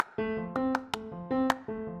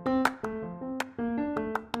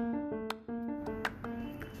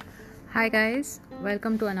Hi guys,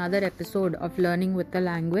 welcome to another episode of Learning with the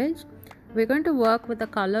Language. We're going to work with the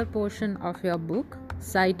color portion of your book,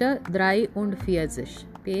 Seite 43,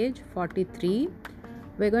 page 43.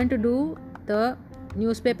 We're going to do the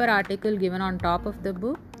newspaper article given on top of the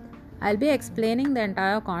book. I'll be explaining the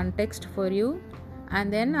entire context for you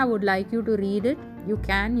and then I would like you to read it. You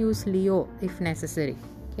can use Leo if necessary.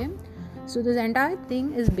 Okay. So this entire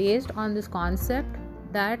thing is based on this concept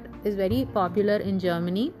that is very popular in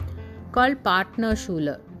Germany called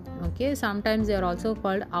Partnerschule. Okay, sometimes they are also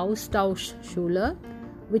called Austauschschule,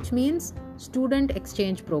 which means student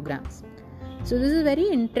exchange programs. So this is very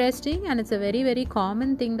interesting and it's a very, very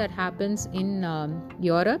common thing that happens in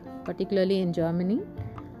Europe, particularly in Germany,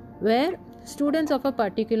 where students of a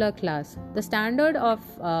particular class, the standard of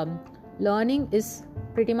learning is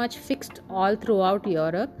pretty much fixed all throughout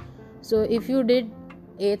Europe. So if you did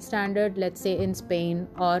 8th standard, let's say in Spain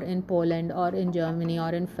or in Poland or in Germany or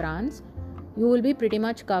in France, you will be pretty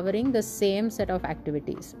much covering the same set of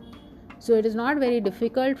activities. So it is not very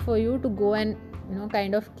difficult for you to go and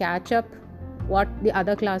kind of catch up what the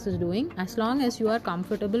other class is doing as long as you are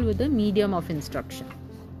comfortable with the medium of instruction.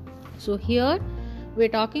 So here we're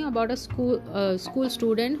talking about a school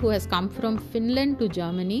student who has come from Finland to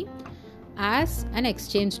Germany as an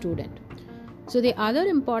exchange student. So the other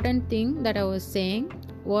important thing that I was saying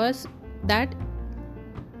was that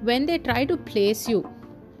when they try to place you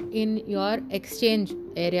in your exchange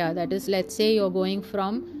area, that is, let's say you're going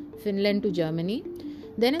from Finland to Germany,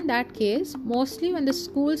 then in that case, mostly when the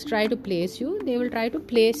schools try to place you, they will try to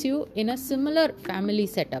place you in a similar family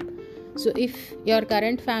setup. So if your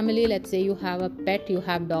current family, let's say you have a pet, you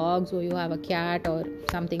have dogs or you have a cat or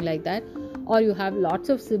something like that, or you have lots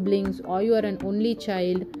of siblings or you are an only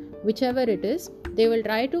child, whichever it is, they will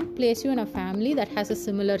try to place you in a family that has a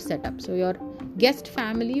similar setup. So your guest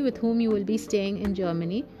family with whom you will be staying in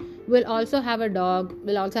Germany will also have a dog,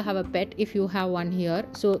 will also have a pet if you have one here.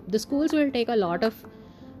 So the schools will take a lot of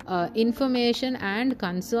information and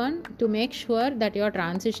concern to make sure that your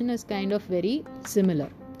transition is kind of very similar.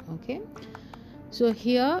 Okay. So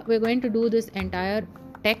here we're going to do this entire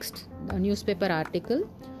text, the newspaper article.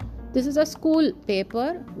 This is a school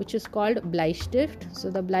paper which is called Bleistift. So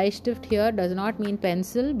the Bleistift here does not mean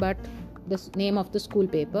pencil but the name of the school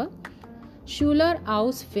paper. Schüler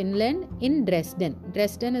aus Finnland in Dresden.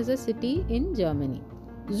 Dresden is a city in Germany.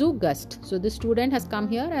 Zu Gast. So the student has come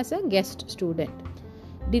here as a guest student.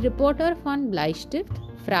 Die Reporter von Bleistift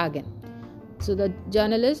fragen. So the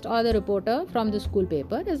journalist or the reporter from the school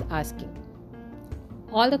paper is asking.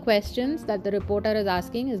 All the questions that the reporter is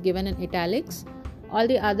asking is given in italics. All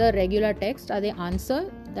the other regular text are the answer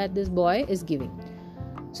that this boy is giving.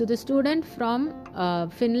 So the student from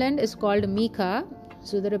Finland is called Mika.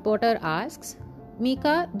 So the reporter asks,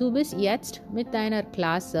 Mika, du bist jetzt mit deiner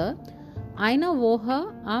Klasse eine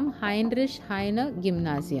Woche am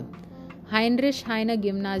Heinrich-Heine-Gymnasium.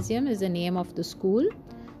 Heinrich-Heine-Gymnasium is the name of the school.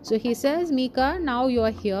 So he says, Mika, now you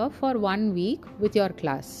are here for 1 week with your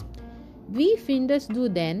class. Wie findest du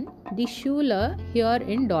denn die Schule hier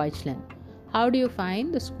in Deutschland? How do you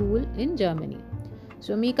find the school in Germany?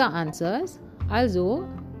 So Mika answers, also,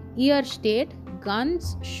 ihr steht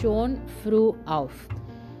ganz schön früh auf.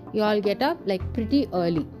 You all get up like pretty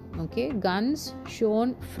early. Okay, ganz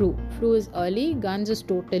schön früh. Früh is early, ganz is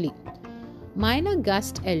totally. Meine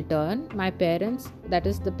Gasteltern, my parents, that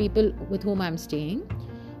is the people with whom I'm staying,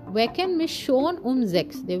 wecken mich schon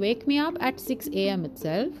 6. They wake me up at 6 a.m.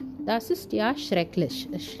 itself. Das ist ja schrecklich.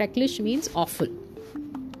 Schrecklich means awful.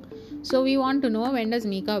 So we want to know, when does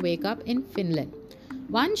Mika wake up in Finland?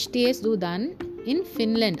 Wann stehst du dann in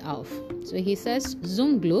Finland auf? So he says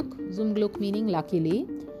zum Glück meaning luckily,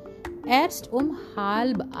 erst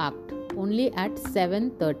 7:30, only at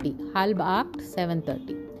 7:30,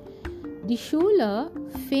 7:30. Die Schule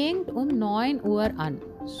fängt 9 Uhr an.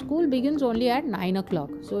 School begins only at 9 o'clock,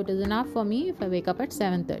 so it is enough for me if I wake up at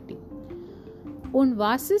 7:30. Und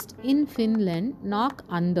was ist in Finland noch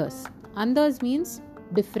anders? Anders means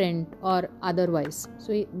different or otherwise.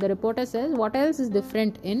 So the reporter says, what else is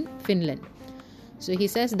different in Finland? So he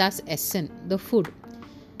says, das Essen, the food.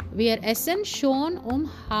 Wir essen schon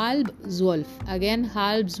 11:30. Again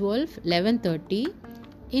 11:30, 11:30.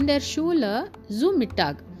 In der Schule zu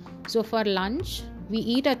Mittag. So for lunch, we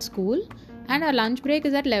eat at school and our lunch break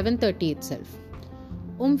is at 11:30 itself.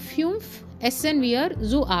 5 essen wir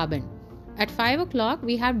zu Abend. At 5 o'clock,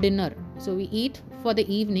 we have dinner. So we eat for the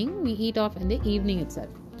evening, we eat off in the evening itself.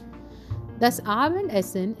 Das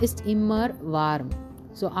Abendessen ist immer warm.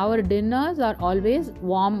 So our dinners are always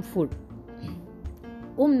warm food.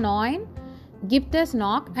 9 gibt es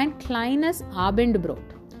noch ein kleines Abendbrot.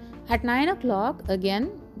 At 9 o'clock, again,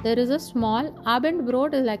 there is a small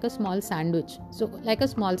Abendbrot is like a small sandwich, so like a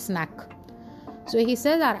small snack. So he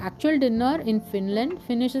says our actual dinner in Finland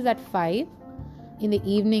finishes at 5 in the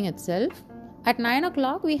evening itself. At 9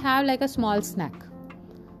 o'clock we have like a small snack.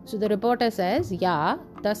 So the reporter says, yeah,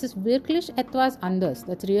 das ist wirklich etwas anders.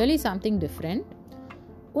 That's really something different.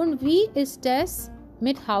 Und wie ist es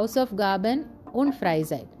mit Hausaufgaben und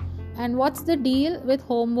Freizeit? And what's the deal with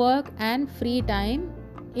homework and free time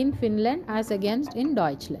in Finland as against in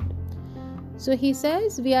Deutschland? So he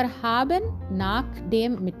says, wir haben nach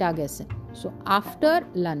dem Mittagessen. So after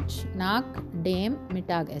lunch, nach dem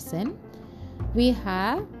Mittagessen, we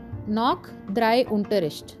have noch 3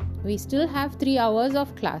 Unterricht. We still have 3 hours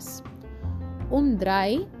of class.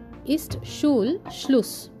 3 ist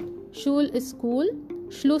Schluss. Schul is school,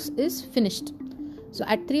 Schluss is finished. So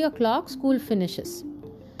at 3 o'clock, school finishes.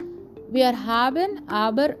 Wir haben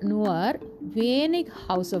aber nur wenig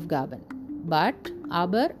Hausaufgaben. But,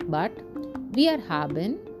 wir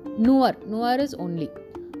haben nur is only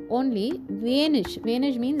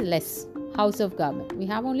wenig means less, Hausaufgaben. We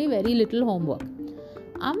have only very little homework.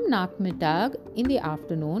 Am Nachmittag, in the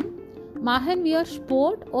afternoon, machen wir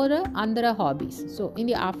Sport oder andere Hobbys. So in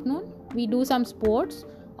the afternoon, we do some sports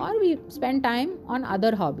or we spend time on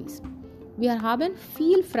other hobbies. Wir haben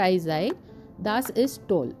viel Freizeit, das ist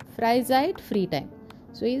toll. Freizeit, free time.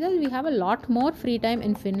 So either we have a lot more free time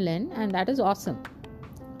in Finland and that is awesome.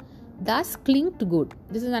 Das klingt gut.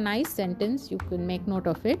 This is a nice sentence, you can make note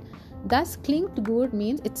of it. Das klingt gut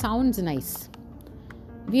means it sounds nice.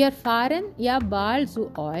 Wir fahren ja bald zu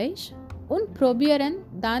euch und probieren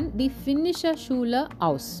dann die finnische Schule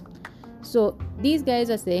aus. So these guys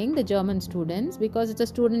are saying, the German students, because it's a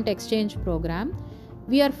student exchange program,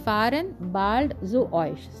 wir fahren bald zu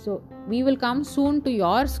euch. So we will come soon to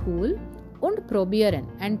your school und probieren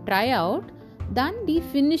and try out dann die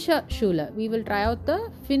finnische Schule. We will try out the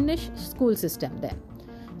Finnish school system there.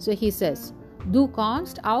 So he says, du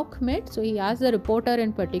kommst auch mit. So he asks the reporter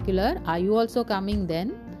in particular, are you also coming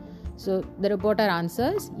then? So the reporter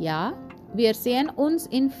answers, ja, wir sehen uns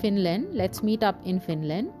in Finland. Let's meet up in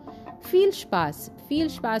Finland. Viel Spaß. Viel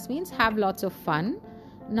Spaß means have lots of fun.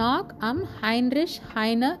 Noch am Heinrich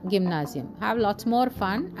Heine Gymnasium. Have lots more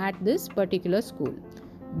fun at this particular school.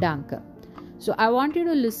 Danke. So I want you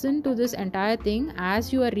to listen to this entire thing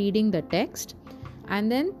as you are reading the text,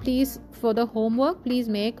 and then please, for the homework, please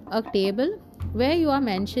make a table where you are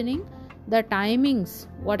mentioning the timings,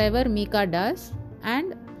 whatever Mika does,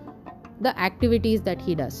 and the activities that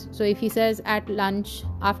he does. So if he says at lunch,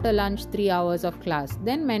 after lunch 3 hours of class,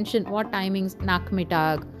 then mention what timings,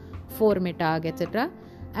 Nachmittag, Vormittag, etc.,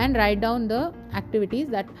 and write down the activities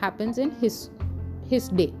that happens in his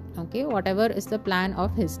day. Okay, whatever is the plan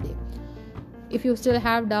of his day. If you still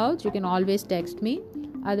have doubts, you can always text me.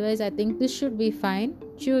 Otherwise, I think this should be fine.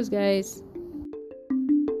 Cheers, guys.